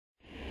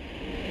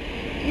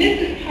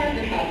Mrs.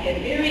 Parkerhouse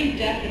had very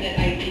definite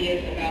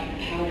ideas about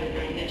the powder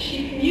room that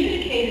she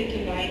communicated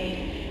to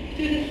Viney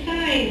through the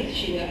signs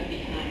she left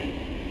behind.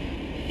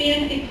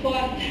 Fancy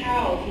cloth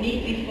towels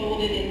neatly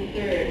folded in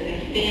thirds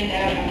and fanned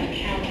out on the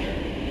counter.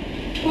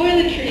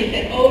 Toiletries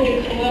and eau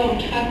de cologne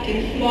tucked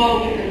in small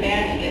wicker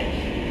baskets.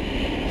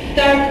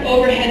 Stark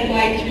overhead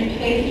lights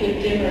replaced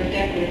with dimmer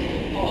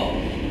decorative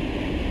bulbs.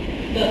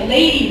 The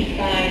ladies'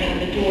 sign on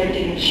the door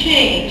didn't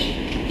change,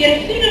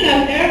 yet soon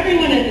enough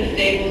everyone at the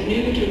stables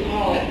knew to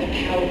call it the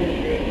powder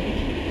room.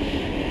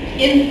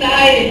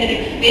 Inside it had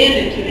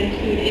expanded to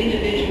include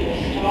individual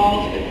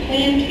stalls with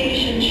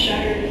plantation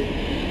shutters,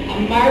 a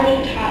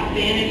marble-top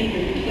vanity to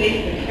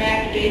replace the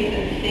cracked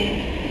basin sink,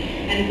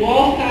 and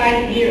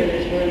wall-sized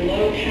mirrors where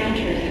low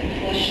counters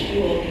and plush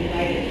stools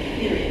invited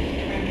serious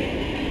primping.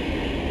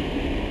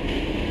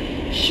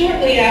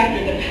 Shortly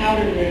after the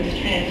powder room's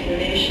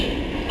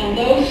transformation, a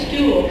low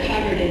stool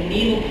covered in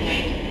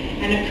needlepoint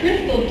and a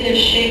crystal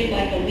dish shaped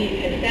like a leaf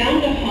had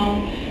found a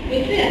home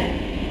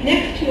within,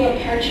 next to a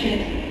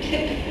parchment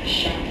tip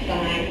shop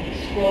sign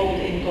scrolled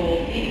in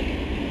gold ink.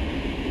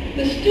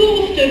 The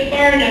stool stood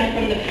far enough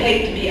from the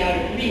plate to be out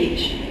of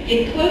reach,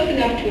 yet close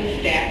enough to a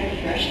stack of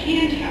fresh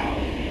hand towels.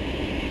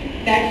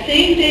 That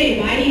same day,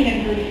 Viney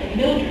had heard from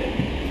Mildred,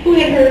 who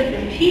had heard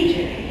from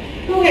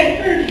TJ, who had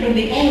heard from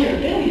the owner,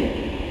 Billiard,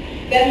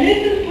 that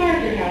Mrs.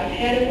 Parkerhouse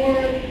had a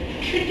more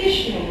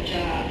traditional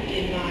job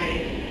in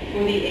mind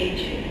for the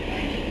aging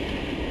Viney.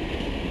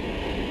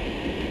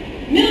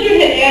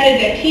 Mildred had added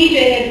that TJ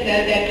had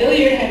said that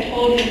Billiard had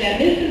told him that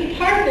Mrs.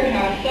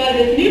 Parkerhouse saw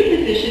this new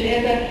position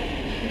as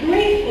a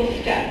graceful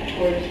step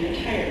towards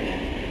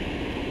retirement.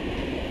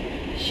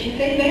 She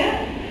say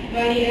that?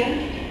 Viney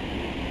asked.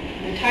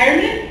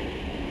 Retirement?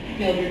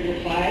 Mildred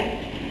replied.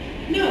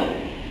 No,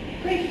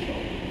 graceful.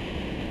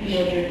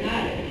 Mildred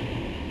nodded.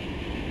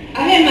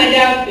 I had my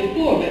doubts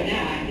before, but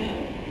now I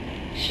know.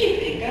 She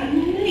think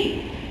I'm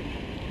late.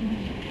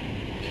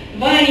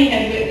 Viney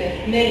had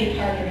witnessed many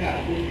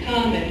Parkerhouses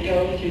come and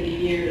go through the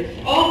years,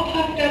 all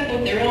puffed up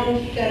with their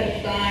own set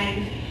of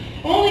signs,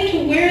 only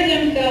to wear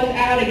themselves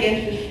out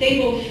against the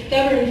stable's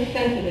stubborn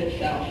sense of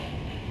itself.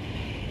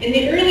 In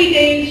the early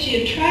days, she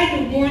had tried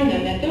to warn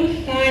them that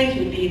those signs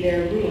would be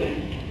their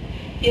ruin.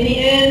 In the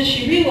end,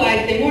 she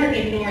realized they weren't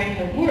ignoring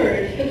her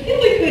words, but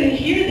simply couldn't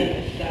hear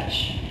them as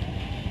such.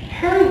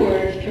 Her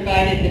words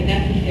provided the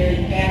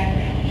necessary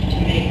background to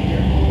make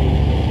their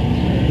own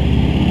heard.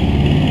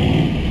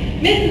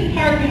 Mrs.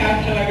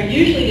 Parkerhouse, however,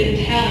 usually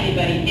didn't tell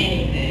anybody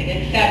anything,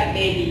 except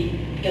maybe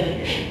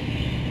Billiard.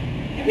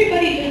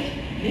 Everybody just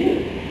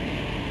knew.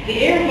 The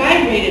air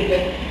vibrated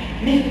with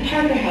Mrs.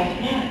 Parkerhouse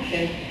wants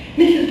and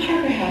Mrs.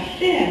 Parkerhouse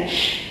said,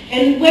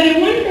 and whether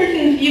one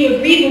person's view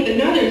agreed with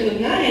another's was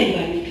not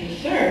anybody's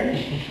concern.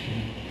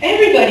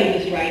 Everybody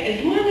was right,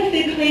 as long as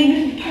they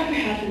claimed Mrs.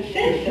 Parkerhouse had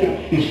said so.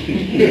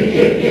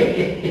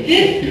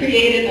 This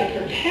created a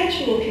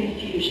perpetual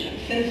confusion,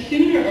 since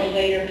sooner or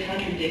later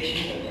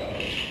contradictions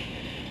arose.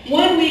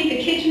 One week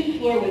the kitchen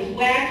floor was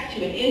waxed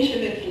to an inch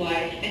of its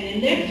life, and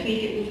the next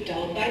week it was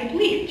dulled by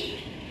bleach.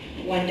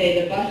 One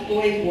day the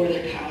busboys wore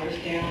their collars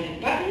down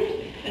and buttoned.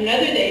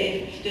 Another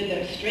day they stood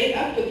them straight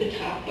up with the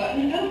top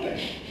button open.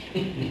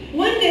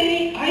 One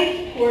day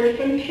ice poured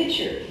from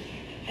pitchers,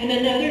 and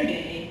another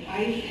day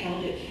ice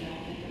held itself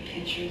at the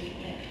pitcher's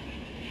lip.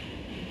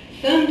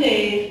 Some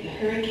days the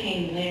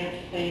hurricane lamp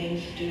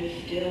flames stood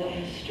still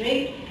and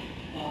straight,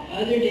 while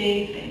other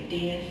days they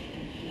danced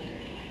and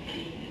flickered like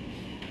demons.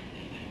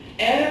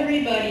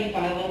 Everybody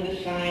followed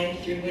the signs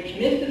through which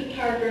Mrs.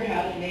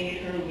 Parkerhouse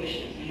made her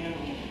wishes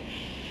known.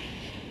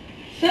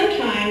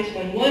 Sometimes,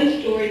 when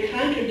one story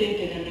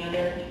contradicted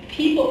another,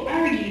 people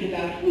argued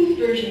about whose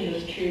version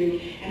was true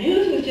and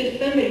whose was just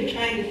somebody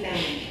trying to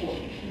sound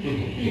important.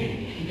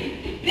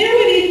 There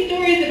were these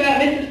stories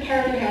about Mrs.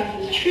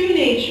 Parkerhouse's true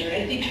nature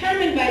as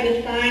determined by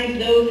the signs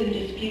those in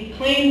dispute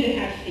claimed to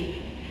have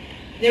seen.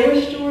 There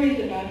were stories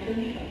about her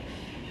looks.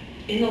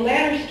 In the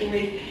latter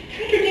stories,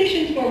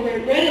 contradictions were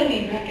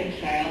readily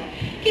reconciled,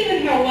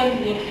 given how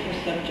one's looks were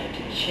subject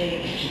to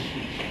change.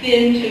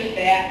 Thin to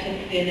fat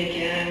to thin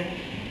again,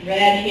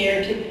 red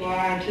hair to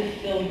blonde to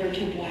silver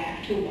to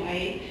black to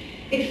white,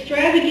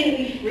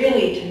 extravagantly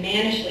frilly to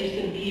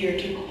mannishly severe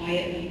to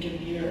quietly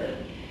demure.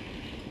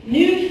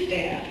 New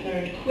staff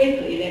learned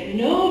quickly that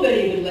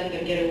nobody would let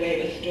them get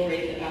away with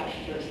stories about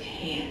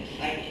first-hand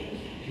sightings.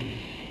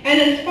 And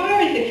as far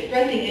as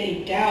expressing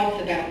any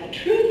doubts about the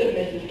truth of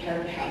Mrs.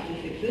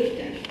 Parkerhouse's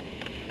existence,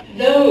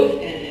 those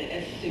ended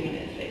as soon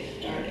as they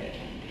started.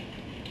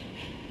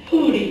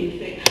 Who do you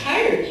think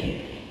hired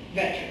you?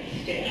 Veteran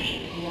staff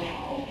would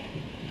growl.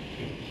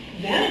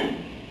 Them.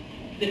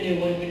 The new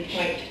one would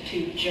point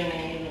to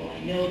Joan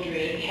or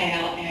Mildred,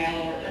 Hal,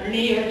 Al, or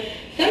Ernie, or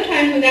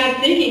sometimes without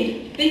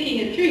thinking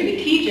it through, the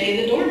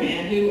TJ, the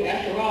doorman, who,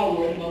 after all,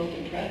 wore the most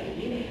impressive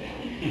uniform.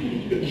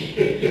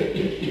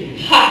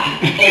 Ha!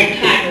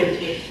 Old-timers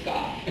would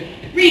scoff.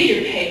 Read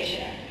your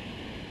paycheck.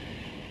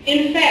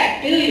 In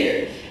fact,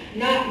 Billiard's,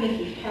 not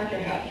Mrs.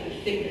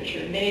 Parkerhouse's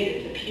signature, made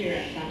its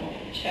appearance on all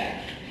the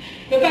checks.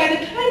 But by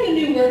the time the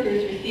new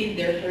workers received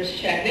their first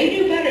check. They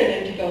knew better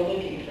than to go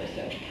looking for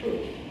such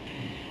proof.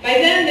 By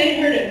then, they'd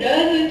heard a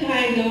dozen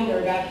times over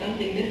about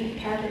something Mrs.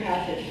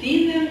 Parkerhouse had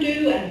seen them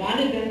do and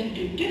wanted them to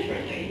do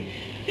differently.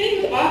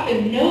 Things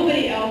often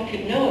nobody else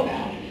could know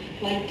about,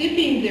 like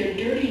dipping their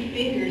dirty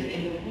fingers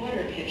in the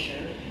water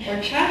pitcher, or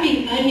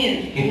chopping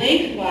onions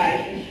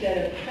lengthwise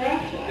instead of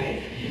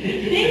crosswise.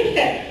 Things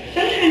that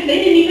sometimes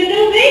they didn't even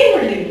know they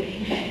were doing.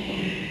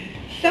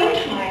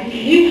 Sometimes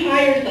new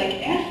hires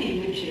like Essie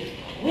would just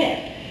quit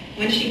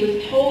when she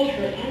was told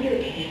her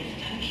underpants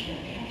touched the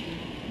bathroom.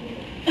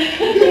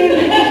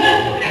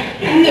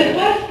 And the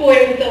busboy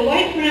with the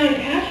light brown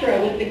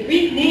afro with the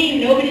Greek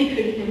name nobody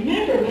could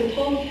remember was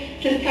told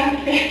to stop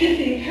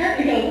practicing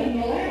cartwheels in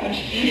the lounge.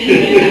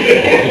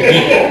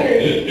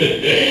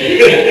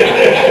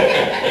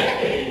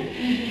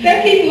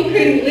 Some people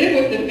couldn't live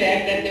with the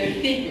fact that their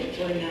secrets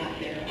were not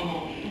their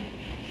own.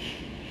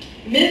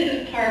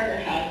 Mrs.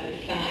 Parkerhouse's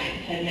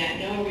signs had met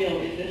no real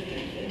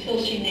resistance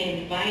until she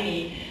named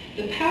Viney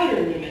the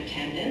powder room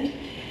attendant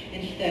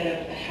instead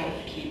of the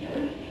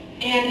housekeeper,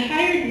 and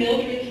hired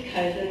Mildred's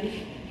cousin's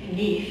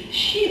niece,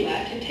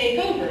 Sheila, to take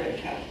over as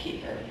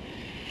housekeeper.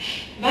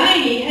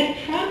 Viney had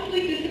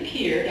promptly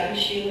disappeared on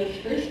Sheila's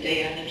first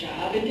day on the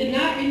job and did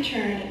not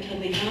return until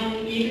the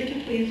young,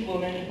 eager-to-please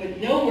woman with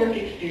no work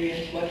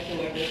experience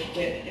whatsoever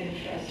quit in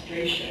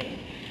frustration.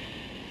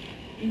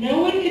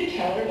 No one could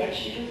tell her what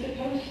she was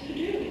supposed to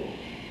do,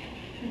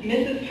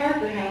 Mrs.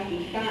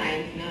 Parkerhouse's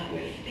signs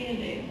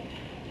notwithstanding.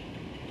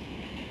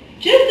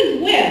 Just as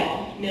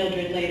well,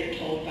 Mildred later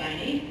told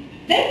Viney,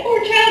 that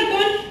poor child's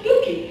gone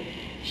spooky.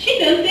 She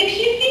doesn't think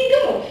she's seen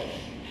ghosts.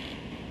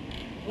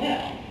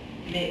 Well,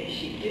 maybe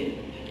she did,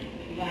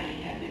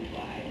 Viney had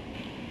replied.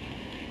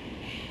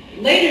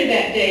 Later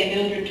that day,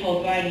 Mildred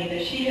told Viney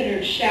that she had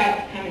heard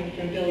shouts coming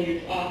from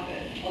Billiard's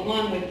office,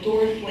 along with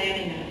doors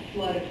slamming and a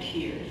flood of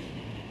tears.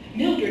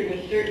 Mildred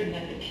was certain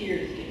that the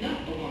tears did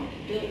not belong to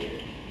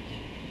Billiard.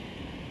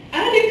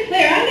 I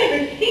declare I've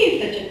never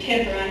seen such a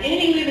temper on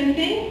any living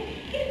thing.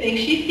 I think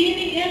she's seen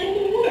the end of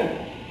the world.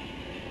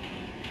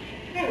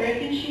 I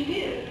reckon she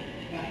did,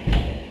 Viney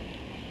said.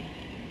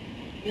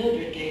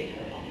 Mildred gave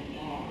her a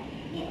long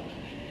look.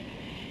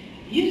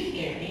 You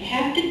scare me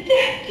half to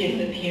death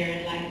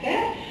disappearing like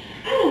that.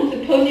 I don't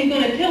suppose you're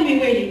going to tell me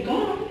where you've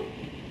gone.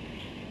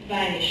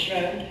 Viney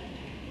shrugged.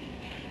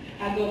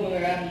 I go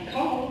where I'm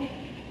called.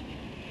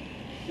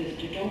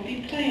 Sister, don't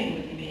be playing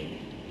with me.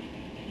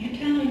 You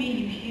telling me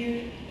you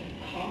hear the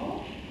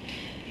call?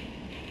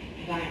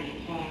 Viney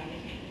paused.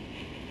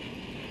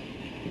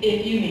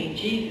 If you mean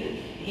Jesus,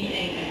 he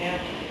ain't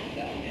announced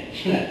himself yet.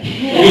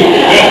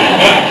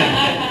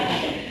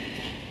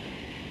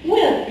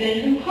 Well, then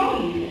who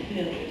called you?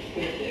 Mildred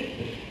squinted.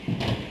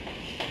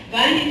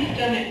 Viney's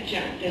stomach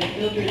jumped as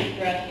Mildred's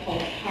breath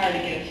pulsed hard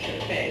against her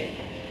face.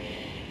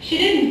 She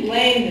didn't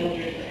blame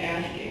Mildred for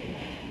asking.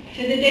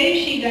 To the day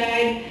she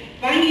died,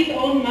 Viney's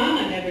own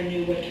mama never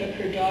knew what took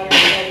her daughter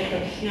away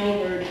from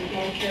Snowbird,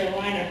 North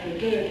Carolina for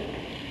good.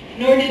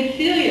 Nor did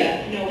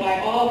Celia know why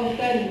all of a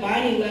sudden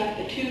Viney left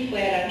the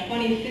 2-flat on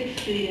 26th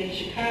Street in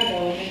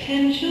Chicago and the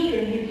 10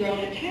 children who'd grown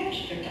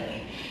attached to her.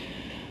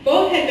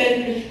 Both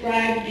had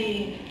prescribed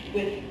being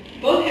with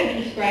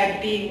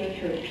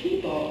her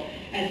people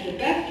as the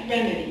best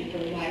remedy for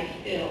life's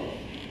ills.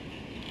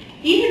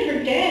 Even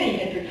her daddy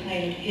had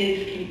proclaimed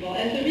his people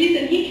as the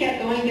reason he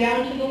kept going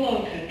down to the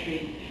low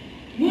country.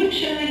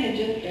 Moonshine had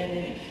just been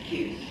an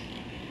excuse.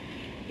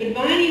 But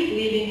Viney's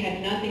leaving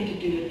had nothing to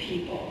do with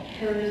people,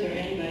 hers or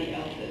anybody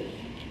else's.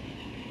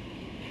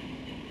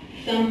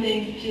 Some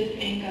things just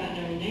ain't got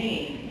no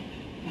name,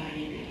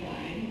 Viney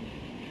replied.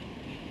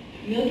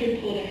 Mildred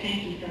pulled a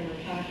hanky from her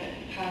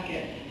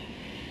pocket.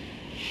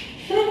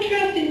 Some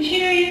trust in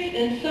chariots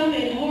and some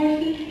in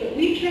horses, but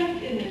we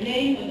trust in the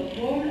name of the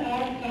Lord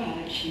our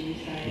God, she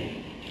recited.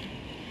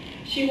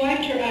 She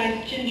wiped her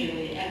eyes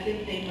gingerly as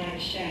if they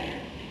might shatter.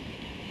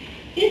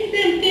 It's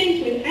them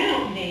things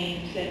without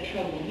names that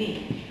trouble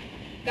me,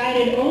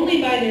 guided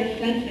only by their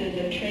senses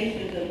and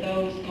traces of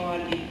those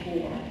gone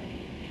before.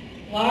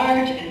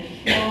 Large and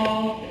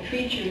small, the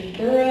creatures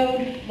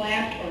burrowed,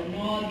 flapped, or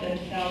gnawed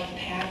themselves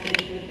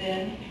passage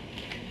within.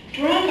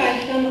 Drawn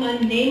by some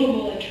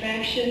unnameable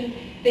attraction,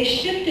 they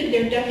shifted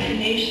their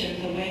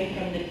destinations away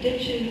from the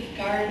ditches,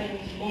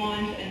 gardens,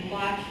 lawns, and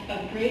lots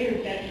of Greater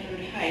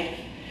Bedford Heights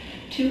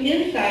to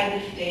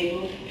inside the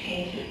stable's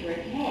painted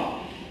brick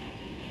walls.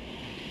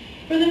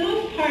 For the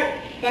most part,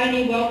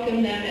 Viney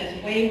welcomed them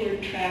as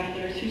wayward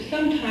travelers who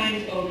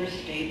sometimes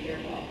overstayed their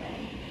welcome.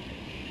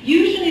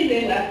 Usually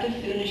they left as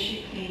soon as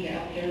she cleaned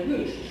out their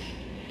roosts.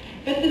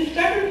 But the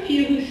stubborn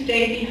few who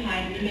stayed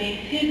behind remained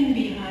hidden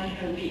behind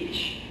her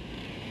reach.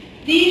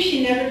 These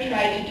she never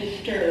tried to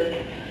disturb,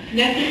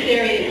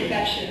 necessary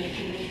exceptions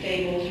to the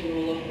stable's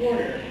rule of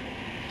order.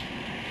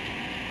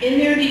 In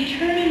their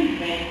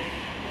determined ranks,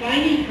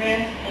 Viney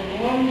grasped the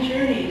long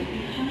journeys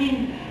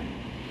behind them.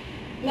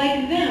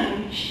 Like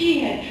them, she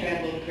had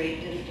traveled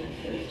great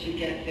distances to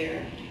get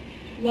there.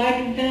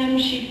 Like them,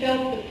 she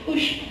felt the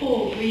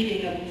push-pull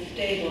breathing of the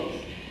stables,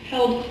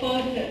 held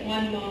close at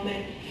one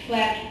moment,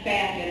 slapped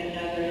back at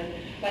another,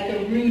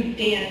 a rude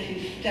dance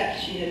whose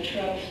steps she had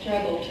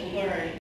struggled to learn.